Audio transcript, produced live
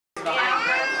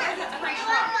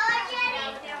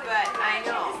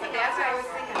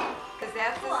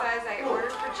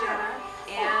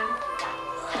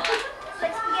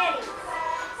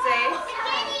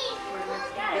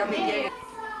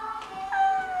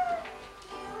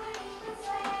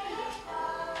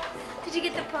Did you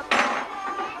get the puppy?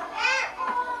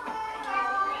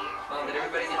 Mom, did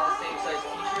everybody get the same size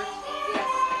t-shirts? Yes.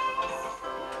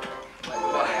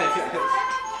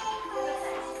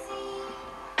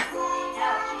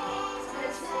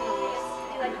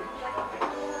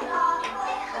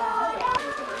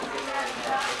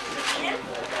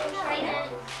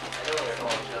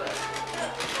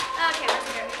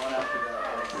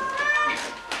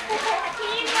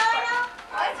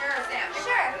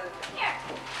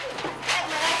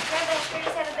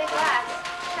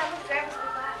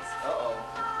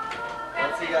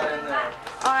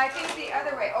 Oh, I think the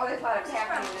other way. Oh, there's a lot of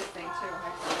packing in this thing too. I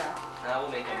forgot. Now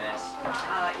we'll make a mess. Yeah,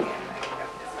 I can go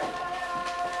this way.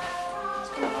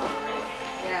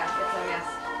 Yeah, it's a mess.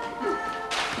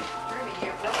 Ruby,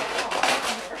 you really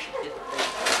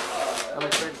I'm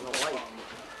afraid of the light.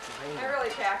 I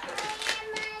really packed it.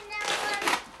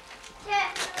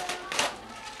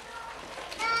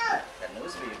 That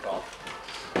nose for your call.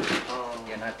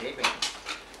 You're not taping.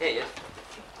 Hey, yes.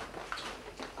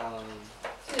 I'm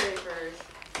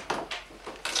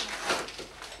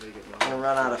gonna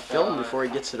run out of film before he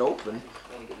gets it open.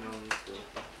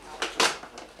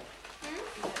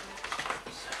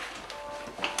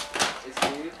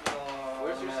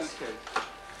 Where's your suitcase?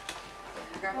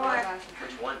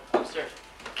 Which one? Upstairs.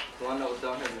 The one that was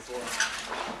down here before.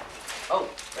 Oh,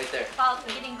 right there. Paul's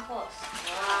getting close.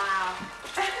 Wow.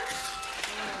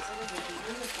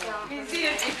 He's seen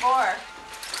it before.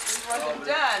 It wasn't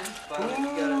done.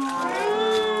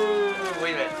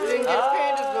 Wait a minute. You didn't get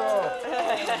painted though.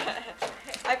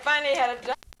 I finally had it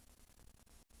done.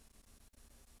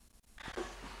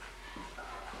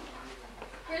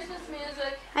 Christmas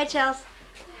music. Hi, Chels.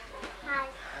 Hi.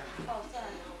 Oh,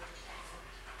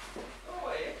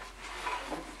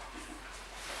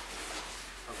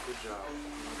 good job.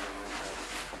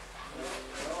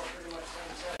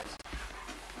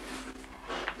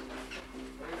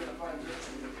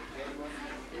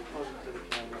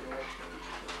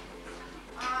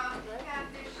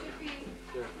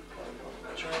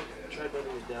 Try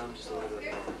bending it down just a little bit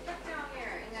more.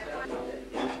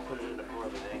 You have to put it in a more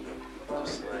of an angle.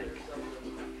 Just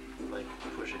like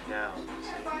push it down.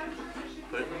 See?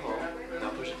 Put it in the hole. Now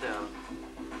push it down.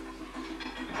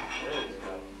 There you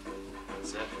go.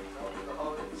 That's it.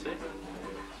 See? You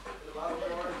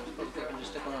can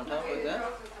just stick one on top like that.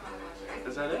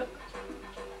 Is that it?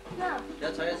 No.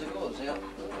 That's high as it goes, yeah.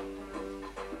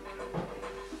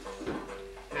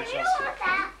 You don't want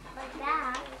that like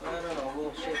that. I don't know,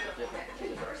 we'll shape it different.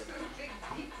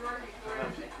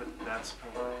 But that's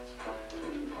perfect.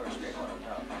 Or a straight one on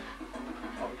top.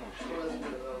 Probably come straight.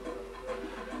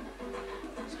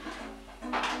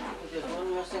 There's one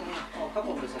missing, oh, a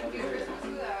couple missing over here.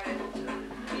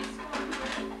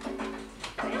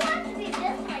 You don't have to be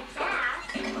just like that.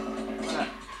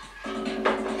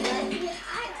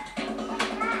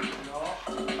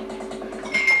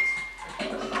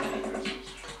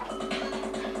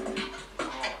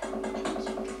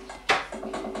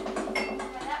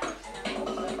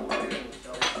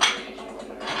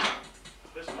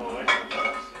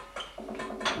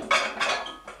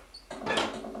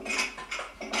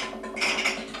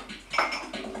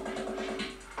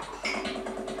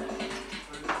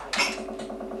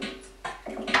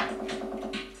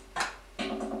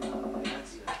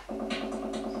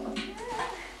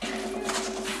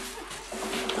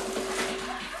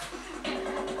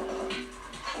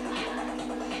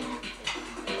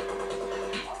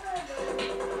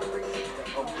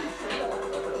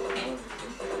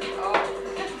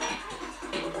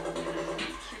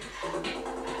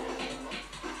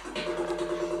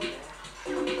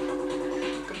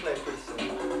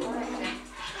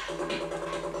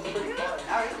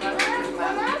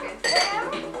 Why not?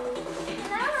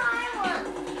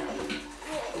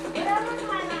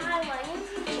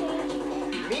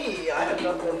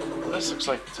 This looks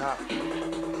like the top. But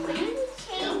you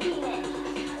changing it.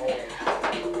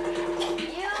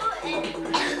 You and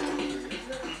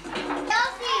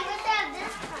Chelsea, let's have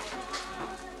this part.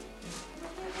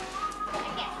 I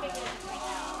can't figure this thing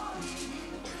out.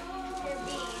 There's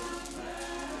these.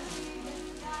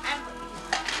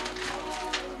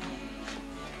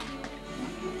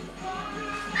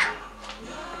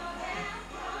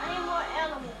 I need more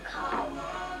animal cow.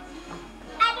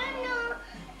 I don't know.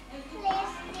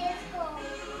 Place this go.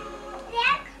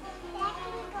 That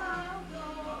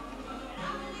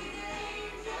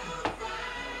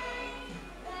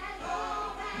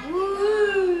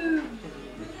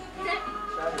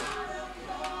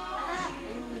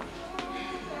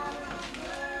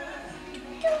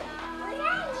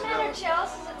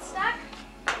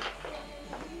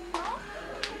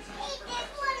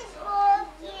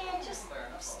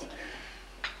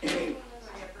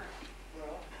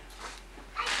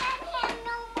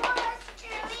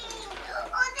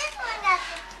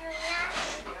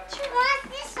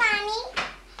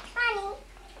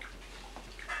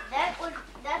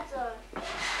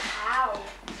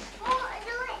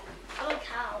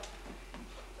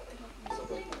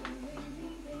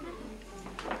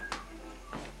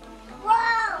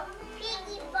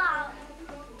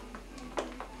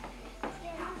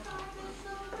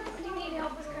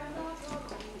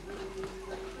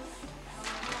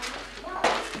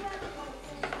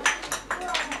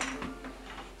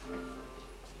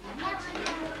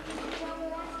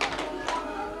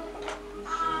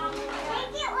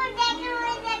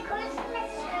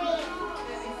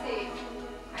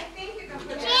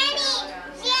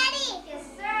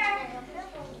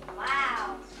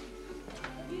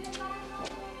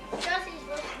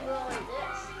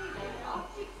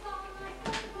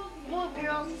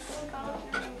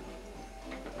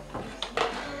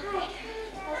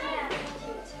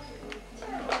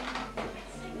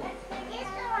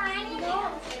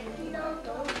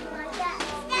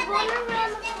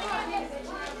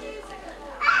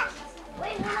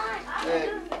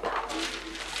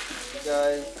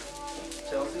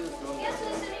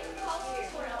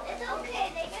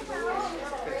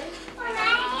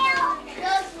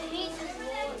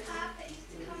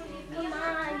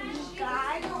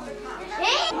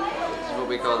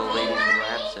we call the ladies'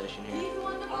 laugh session here.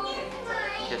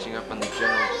 Catching up on the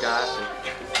general gossip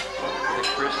for the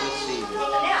Christmas season.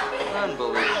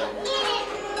 Unbelievable.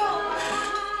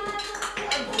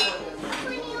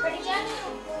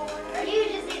 You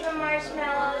just eat the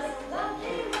marshmallows.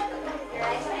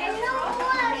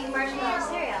 Marshmallow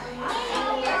cereal.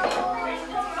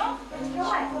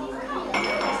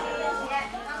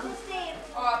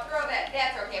 Oh, throw that.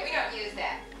 That's okay. We don't use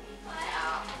that.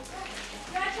 No.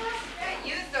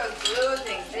 Use those blue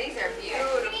things. These are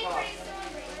beautiful.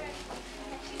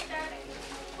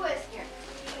 Twist here.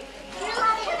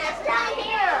 Down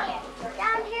here.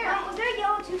 Down here. Oh, they're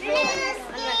yellow too.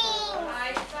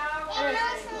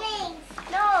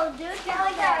 No, dude, I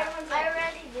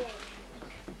already did.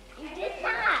 You did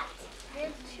not.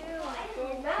 Did two.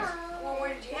 Did not. Well,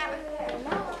 where did you have it?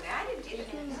 No. I didn't get it.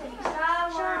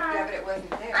 Someone. Yeah, but it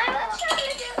wasn't there. I was trying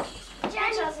to do.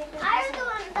 Jenny, I was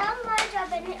doing that my job,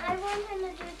 and I want him to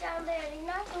do it down there, and he's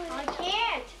not doing it. I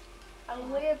can't. I'm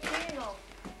way up here now.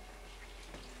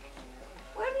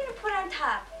 What are we going to put on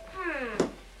top?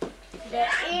 The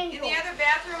In angel. the other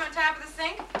bathroom on top of the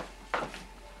sink?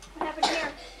 What happened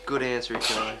here? Good answer,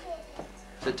 John.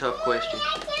 It's a tough question.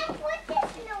 I can't put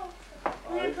this no. What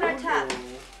are we going to put on top?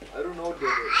 I don't know who did I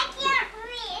it. can't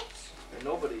reach. And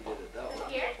nobody did it that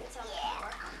way. Here?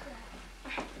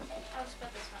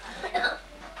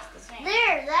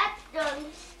 There, that's done.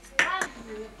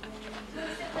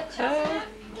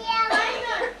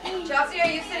 Chelsea,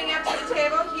 are you sitting up to the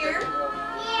table here?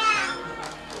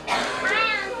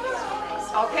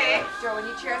 Okay. Joe, we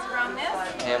need chairs around this.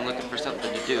 Hey, I'm looking for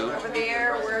something to do. Over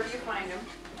there, wherever you find them.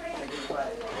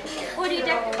 What do you do?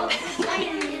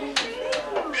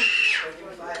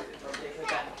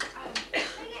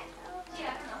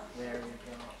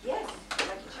 Yes.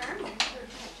 Lucky Charms.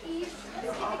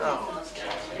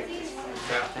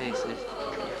 Hey, sis.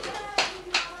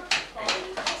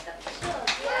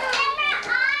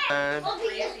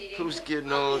 Who's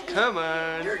getting old? Come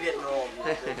on. You're getting old.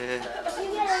 I'll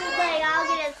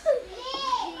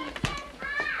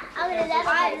get that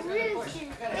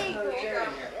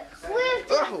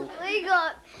we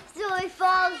got so he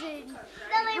falls in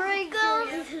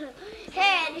Pringle's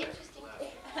head.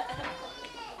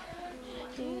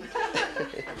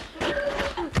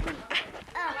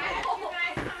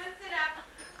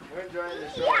 We're enjoying the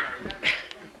show. Yeah.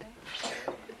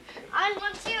 I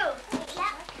want you.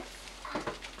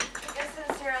 This is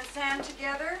Sarah and Sam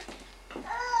together.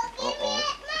 Uh-oh.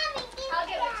 I'll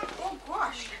get it. Oh,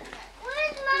 gosh.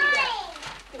 Where's mine?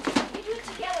 We do it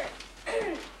together.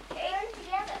 Okay,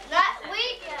 together. That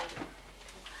week.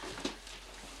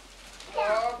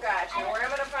 Oh, gosh. Now, where am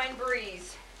I going to find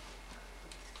Breeze?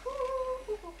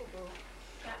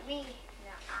 Not me.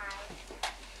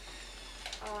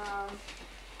 Not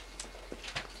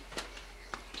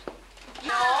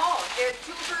No, there's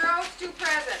 2 girls, 2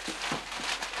 presents.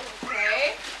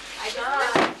 Okay. I just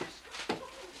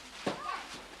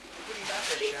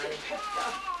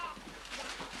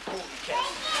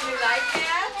You like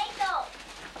that?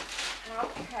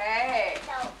 Okay.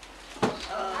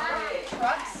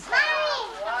 Trucks.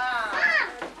 Wow.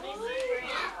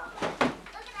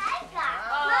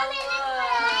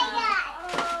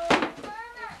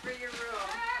 For your room.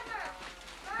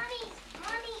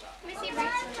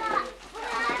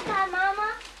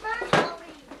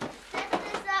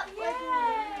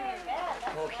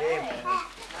 Okay, man.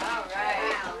 All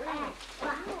right.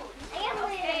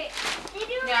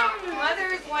 Now,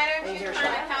 mothers, why don't you kind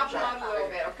of help them out a little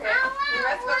bit, okay? The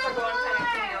rest of us are going kind of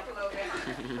clean up a little bit.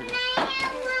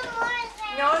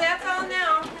 No, that's all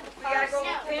now. We gotta go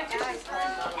clean up dishes.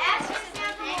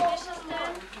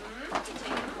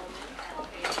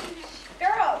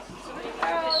 Girls.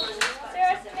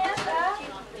 Sarah, Samantha.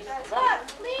 Look,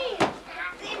 please.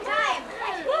 Same time.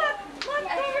 Look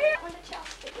over here.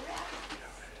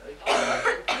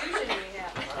 Usually we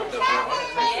have. Yeah,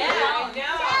 I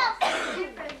know.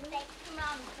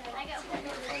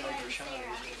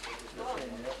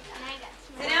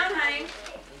 Sit down, honey.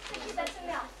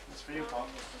 It's for you, Paul.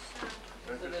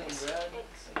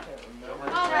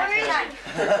 Oh, very nice.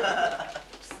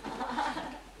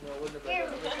 No, it wouldn't have been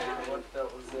what that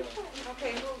was there.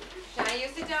 Okay. Now you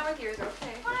sit down with yours,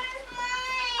 okay? I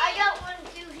got one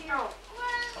too here.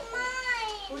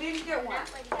 Who didn't get one?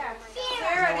 Sarah.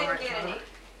 Sarah didn't get any.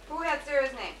 Who had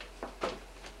Sarah's name?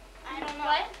 I don't know.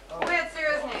 What? Who had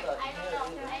Sarah's name? I don't know.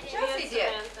 I didn't. Chelsea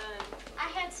did. I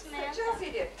had Samantha. Chelsea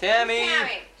did. Tammy.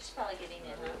 Tammy. She's probably getting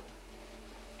in,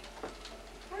 huh?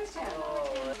 Where's Tammy?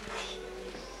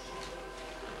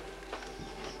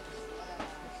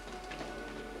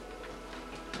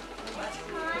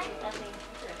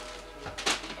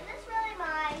 Is this really mine?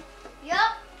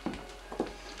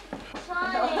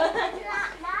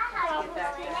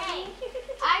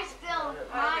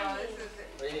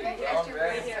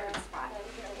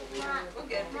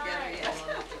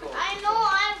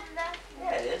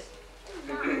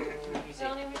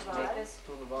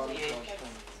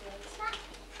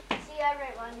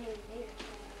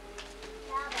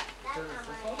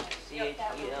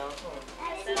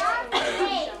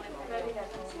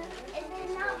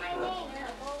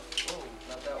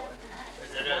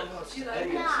 No,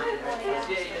 it's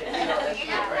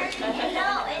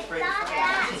not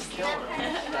that.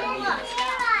 Look,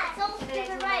 don't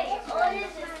stupid right. All it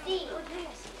is D.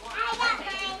 I got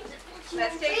mine.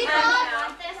 Let's take We time both now.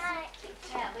 want this.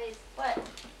 What?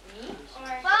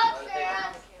 Both,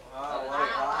 Sarah. Wow, what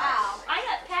a Wow. I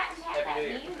got Pat and Pat that me.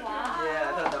 Wow. Yeah,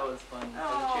 I thought that was fun. Oh.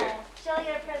 She'll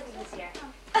get a present this year.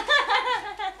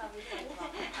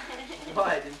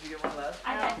 Why? Didn't you get one last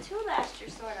I got 2 last year,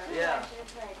 sort of. Yeah.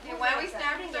 Okay, why don't we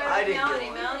start with I didn't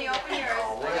Melanie? get one. Melanie, open yours.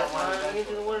 I got one. Let me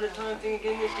do the one at a time thing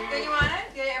again this Do year. you want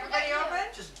it? Did everybody open?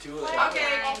 Just do it.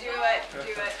 Okay, do it. Do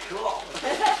it. Cool.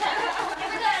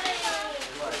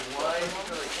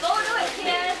 Go do it,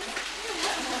 kids.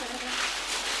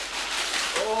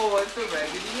 Oh, it's a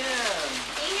Raggedy Ann.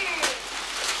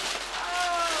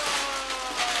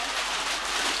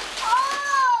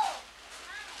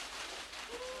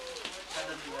 That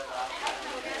doesn't have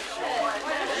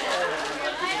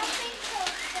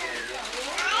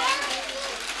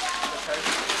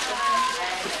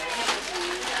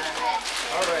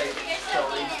All right,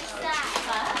 Kelly.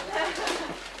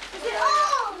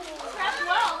 Wrapped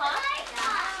well, huh?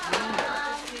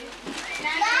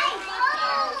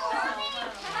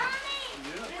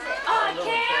 Oh,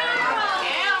 camera.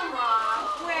 Camera.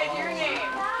 Who had your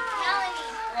name?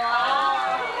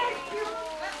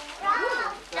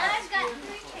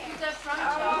 Steve, this is so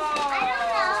pretty.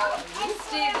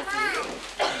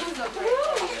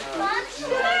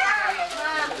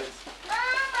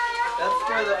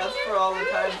 That's for all the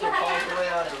times it falls away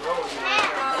on the road.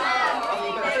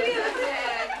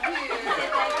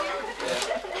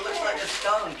 It looks like a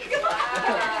stone.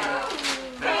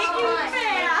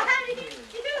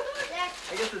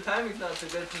 I guess the timing's not so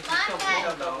good since you still pick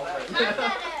up the whole thing.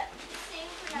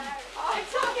 Oh,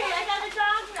 it's okay. I got a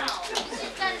dog now.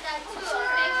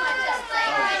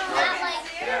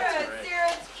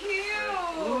 Sarah's cute.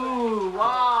 Ooh,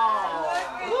 wow.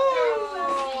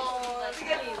 They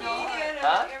got the median and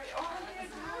Huh? everything.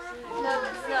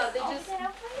 No, they just.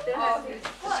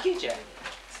 Ski jacket.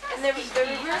 And they're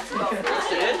reversible.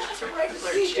 Yes, it is. It's a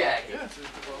regular jacket.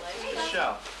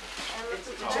 Shell. Is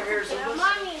it Zuba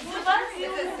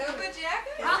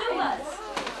jacket?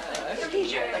 Ski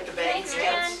jacket. Like the bag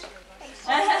pants.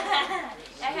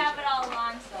 I have it all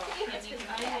on, so you can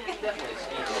Definitely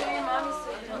ski jacket. Your mommy's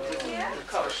Zuba jacket?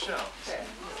 Color shell.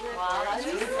 Wow.